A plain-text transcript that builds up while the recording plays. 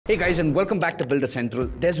Hey guys, and welcome back to Builder Central.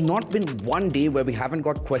 There's not been one day where we haven't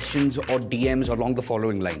got questions or DMs along the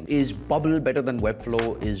following line. Is Bubble better than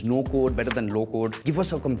Webflow? Is no code better than low code? Give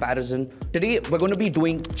us a comparison. Today, we're going to be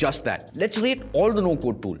doing just that. Let's rate all the no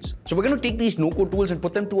code tools. So we're going to take these no code tools and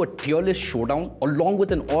put them to a tier list showdown along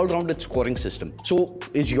with an all-rounded scoring system. So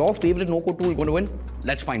is your favorite no code tool going to win?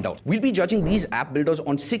 Let's find out. We'll be judging these app builders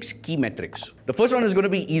on 6 key metrics. The first one is going to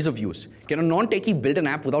be ease of use. Can a non-techie build an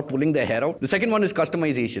app without pulling their hair out? The second one is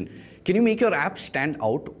customization. Can you make your app stand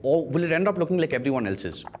out, or will it end up looking like everyone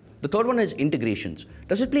else's? The third one is integrations.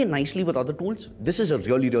 Does it play nicely with other tools? This is a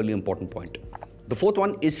really important point. The fourth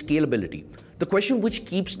one is scalability. The question which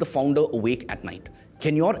keeps the founder awake at night.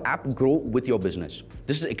 Can your app grow with your business?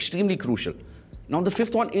 This is extremely crucial. Now, the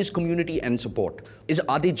fifth one is community and support.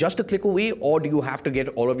 Are they just a click away, or do you have to get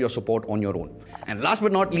all of your support on your own? And last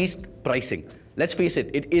but not least, pricing. Let's face it,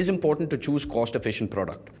 it is important to choose cost-efficient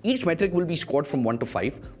product. Each metric will be scored from 1 to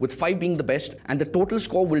 5, with 5 being the best, and the total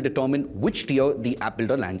score will determine which tier the app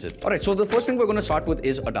builder lands in. All right, so the first thing we're going to start with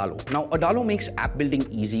is Adalo. Now, Adalo makes app building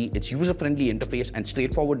easy. Its user-friendly interface and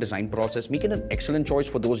straightforward design process make it an excellent choice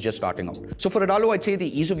for those just starting out. So for Adalo, I'd say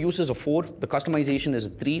the ease of use is a 4, the customization is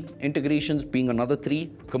a 3, integrations being another 3,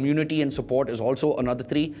 community and support is also another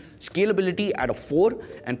 3, scalability at a 4,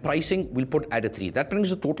 and pricing we'll put at a 3. That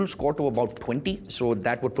brings the total score to about 20. So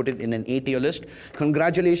that would put it in an A tier list.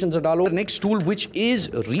 Congratulations, Adalo. The next tool, which is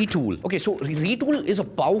Retool. Okay, so Retool is a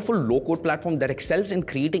powerful low-code platform that excels in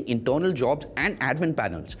creating internal jobs and admin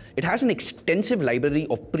panels. It has an extensive library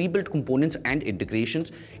of pre-built components and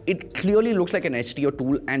integrations. It clearly looks like an S tier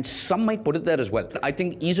tool, and some might put it there as well. I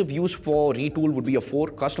think ease of use for Retool would be a 4.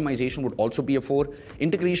 Customization would also be a 4.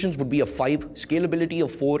 Integrations would be a 5. Scalability a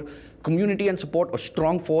 4. Community and support a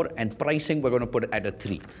strong 4, and pricing we're going to put at a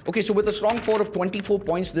 3. Okay, so with a strong 4 of 24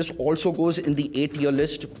 points, this also goes in the A tier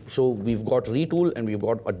list. So we've got Retool and we've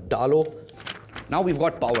got Adalo. Now we've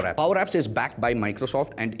got PowerApps. PowerApps is backed by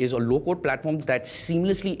Microsoft and is a low-code platform that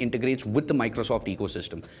seamlessly integrates with the Microsoft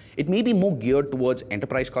ecosystem. It may be more geared towards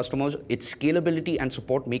enterprise customers. Its scalability and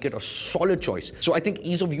support make it a solid choice. So I think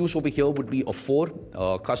ease of use over here would be a 4.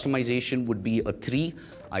 Customization would be a 3.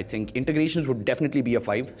 I think integrations would definitely be a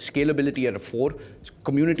 5. Scalability at a 4.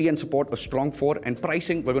 Community and support a strong 4. And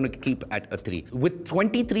pricing we're going to keep at a 3. With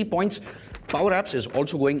 23 points, PowerApps is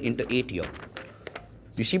also going into A tier.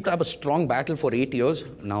 We seem to have a strong battle for 8 years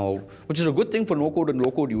now, which is a good thing for no-code and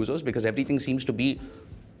low-code users because everything seems to be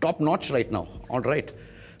top-notch right now. All right.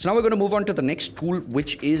 So now we're going to move on to the next tool,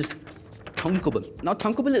 which is Thunkable. Now,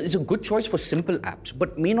 Thunkable is a good choice for simple apps,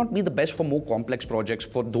 but may not be the best for more complex projects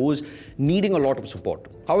for those needing a lot of support.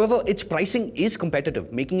 However, its pricing is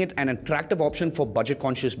competitive, making it an attractive option for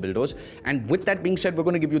budget-conscious builders. And with that being said, we're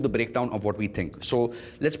going to give you the breakdown of what we think. So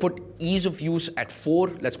let's put ease of use at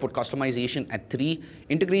 4. Let's put customization at 3.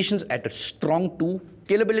 Integrations at a strong 2.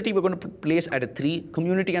 Scalability we're going to place at a 3,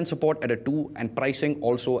 community and support at a 2, and pricing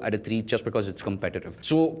also at a 3 just because it's competitive.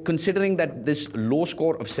 So considering that this low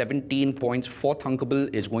score of 17 points for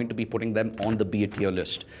Thunkable is going to be putting them on the B tier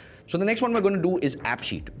list. So the next one we're going to do is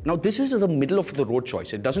AppSheets. Now this is the middle of the road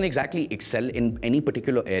choice. It doesn't exactly excel in any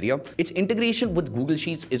particular area. Its integration with Google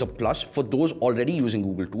Sheets is a plus for those already using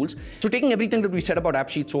Google tools. So taking everything that we said about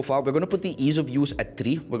AppSheets so far, we're going to put the ease of use at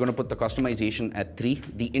 3. We're going to put the customization at 3,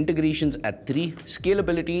 the integrations at 3,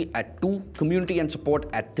 scalability at 2, community and support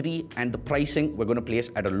at 3, and the pricing we're going to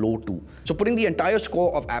place at a low 2. So putting the entire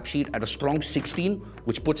score of AppSheets at a strong 16,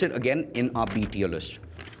 which puts it again in our B tier list.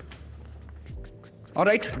 All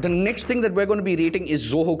right, the next thing that we're going to be rating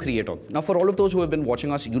is Zoho Creator. Now, for all of those who have been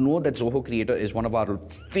watching us, you know that Zoho Creator is one of our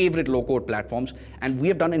favorite low-code platforms, and we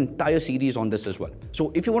have done an entire series on this as well.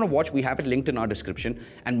 So if you want to watch, we have it linked in our description,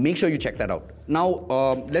 and make sure you check that out. Now,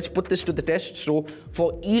 let's put this to the test. So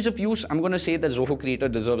for ease of use, I'm going to say that Zoho Creator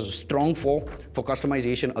deserves a strong 4. For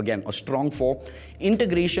customization, again, a strong 4.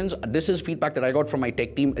 Integrations, this is feedback that I got from my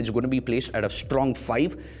tech team. It's going to be placed at a strong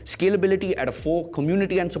 5. Scalability at a 4.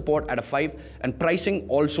 Community and support at a 5. And pricing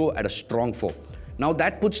also at a strong 4. Now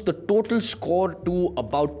that puts the total score to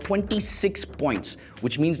about 26 points,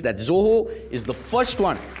 which means that Zoho is the first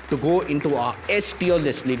one to go into our S tier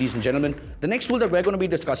list, ladies and gentlemen. The next tool that we're going to be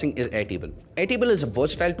discussing is Airtable. Airtable is a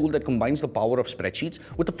versatile tool that combines the power of spreadsheets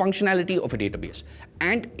with the functionality of a database.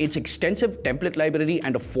 And its extensive template library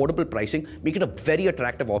and affordable pricing make it a very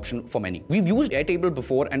attractive option for many. We've used Airtable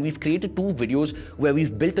before, and we've created 2 videos where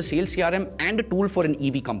we've built a sales CRM and a tool for an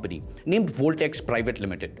EV company named Voltex Private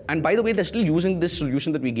Limited. And by the way, they're still using this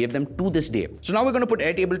solution that we gave them to this day. So now we're going to put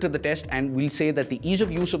Airtable to the test, and we'll say that the ease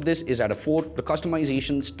of use of this is at a 4, the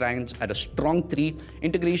customization stands at a strong 3,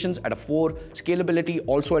 integrations at a 4, 4, scalability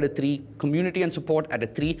also at a 3, community and support at a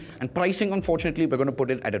 3, and pricing, unfortunately, we're going to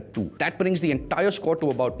put it at a 2. That brings the entire score to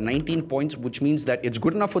about 19 points, which means that it's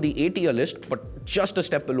good enough for the A tier list, but just a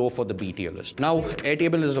step below for the B tier list. Now,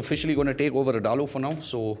 Airtable is officially going to take over Adalo for now,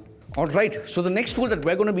 so... Alright, so the next tool that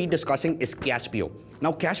we're going to be discussing is Caspio.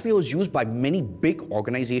 Now, Caspio is used by many big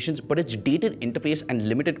organizations, but its dated interface and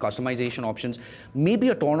limited customization options may be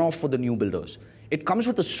a turn-off for the new builders. It comes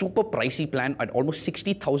with a super pricey plan at almost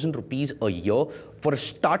 60,000 rupees a year for a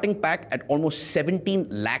starting pack at almost 17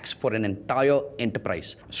 lakhs for an entire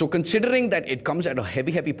enterprise. So considering that it comes at a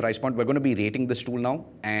heavy price point, we're going to be rating this tool now.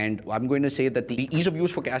 And I'm going to say that the ease of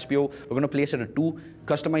use for Caspio, we're going to place at a 2.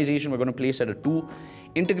 Customization, we're going to place at a 2.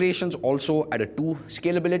 Integrations also at a 2.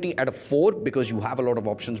 Scalability at a 4 because you have a lot of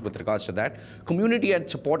options with regards to that. Community and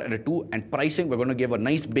support at a 2. And pricing, we're going to give a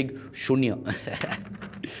nice big shunya.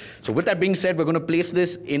 So with that being said, we're going to place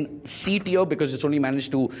this in C tier because it's only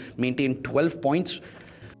managed to maintain 12 points.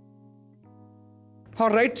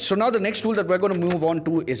 Alright, so now the next tool that we're going to move on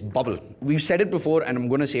to is Bubble. We've said it before and I'm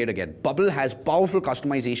going to say it again. Bubble has powerful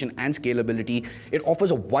customization and scalability. It offers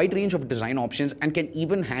a wide range of design options and can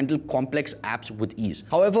even handle complex apps with ease.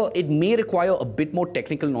 However, it may require a bit more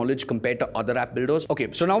technical knowledge compared to other app builders. Okay,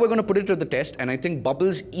 so now we're going to put it to the test, and I think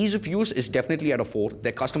Bubble's ease of use is definitely at a 4.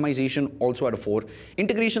 Their customization also at a 4.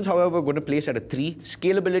 Integrations, however, we're going to place at a 3.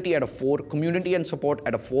 Scalability at a 4. Community and support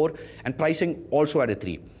at a 4. And pricing also at a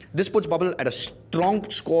 3. This puts Bubble at a strong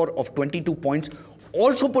score of 22 points,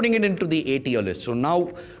 also putting it into the A tier list. So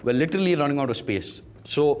now we're literally running out of space.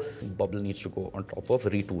 So Bubble needs to go on top of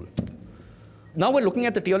Retool. Now we're looking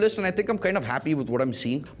at the tier list, and I think I'm kind of happy with what I'm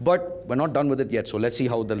seeing, but we're not done with it yet, so let's see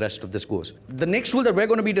how the rest of this goes. The next tool that we're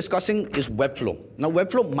going to be discussing is Webflow. Now,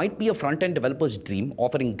 Webflow might be a front-end developer's dream,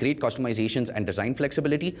 offering great customizations and design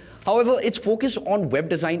flexibility. However, its focus on web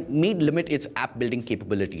design may limit its app building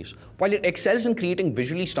capabilities. While it excels in creating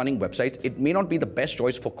visually stunning websites, it may not be the best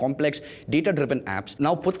choice for complex, data-driven apps.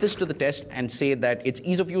 Now put this to the test and say that its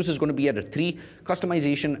ease of use is going to be at a 3,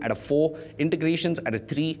 customization at a 4, integrations at a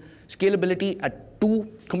 3, scalability at 2,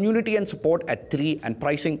 community and support at 3, and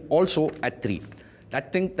pricing also at 3.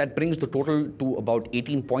 That brings the total to about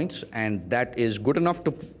 18 points, and that is good enough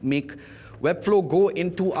to make Webflow go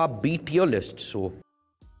into our B tier list. So,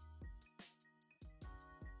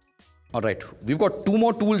 alright, we've got 2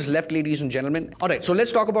 more tools left, ladies and gentlemen. Alright, so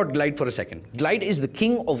let's talk about Glide for a second. Glide is the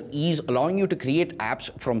king of ease, allowing you to create apps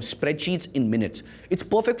from spreadsheets in minutes. It's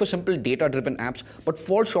perfect for simple data-driven apps, but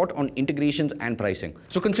falls short on integrations and pricing.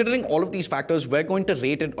 So considering all of these factors, we're going to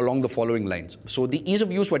rate it along the following lines. So the ease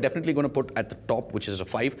of use, we're definitely going to put at the top, which is a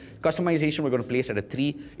 5. Customization, we're going to place at a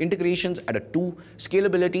 3. Integrations at a 2.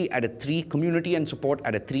 Scalability at a 3. Community and support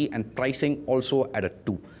at a 3. And pricing also at a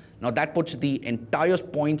 2. Now that puts the entire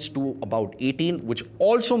points to about 18, which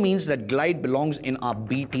also means that Glide belongs in our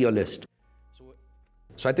B tier list.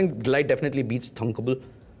 So I think Glide definitely beats Thunkable.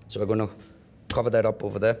 So we're going to cover that up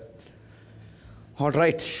over there. All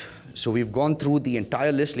right, so we've gone through the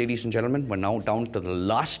entire list, ladies and gentlemen. We're now down to the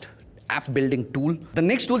last app building tool. The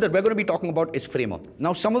next tool that we're going to be talking about is Framer.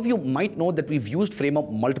 Now, some of you might know that we've used Framer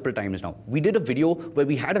multiple times now. We did a video where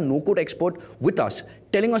we had a no-code expert with us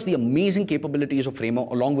telling us the amazing capabilities of Framer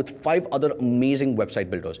along with 5 other amazing website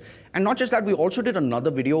builders. And not just that, we also did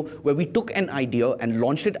another video where we took an idea and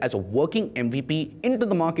launched it as a working MVP into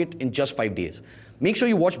the market in just 5 days. Make sure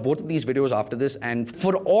you watch both of these videos after this. And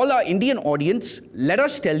for all our Indian audience, let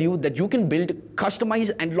us tell you that you can build,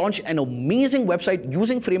 customize, and launch an amazing website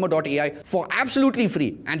using Framer.AI for absolutely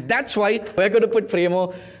free. And that's why we're going to put Framer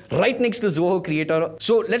right next to Zoho Creator.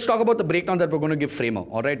 So let's talk about the breakdown that we're going to give Framer.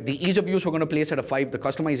 All right, the ease of use we're going to place at a 5. The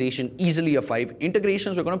customization easily a 5.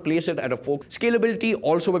 Integrations we're going to place it at a 4. Scalability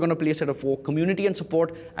also we're going to place at a 4. Community and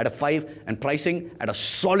support at a 5, and pricing at a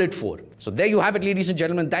solid 4. So there you have it, ladies and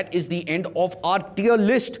gentlemen. That is the end of our tier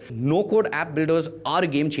list. No-code app builders are a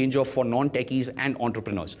game changer for non-techies and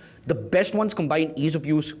entrepreneurs. The best ones combine ease of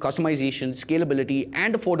use, customization, scalability,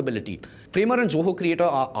 and affordability. Framer and Zoho Creator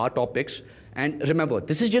are our top picks. And remember,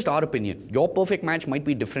 this is just our opinion. Your perfect match might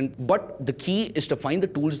be different, but the key is to find the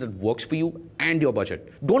tools that works for you and your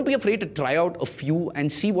budget. Don't be afraid to try out a few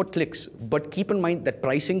and see what clicks, but keep in mind that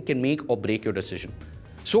pricing can make or break your decision.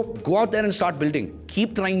 So go out there and start building.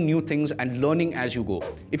 Keep trying new things and learning as you go.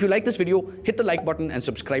 If you like this video, hit the like button and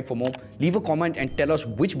subscribe for more. Leave a comment and tell us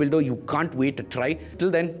which builder you can't wait to try.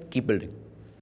 Till then, keep building.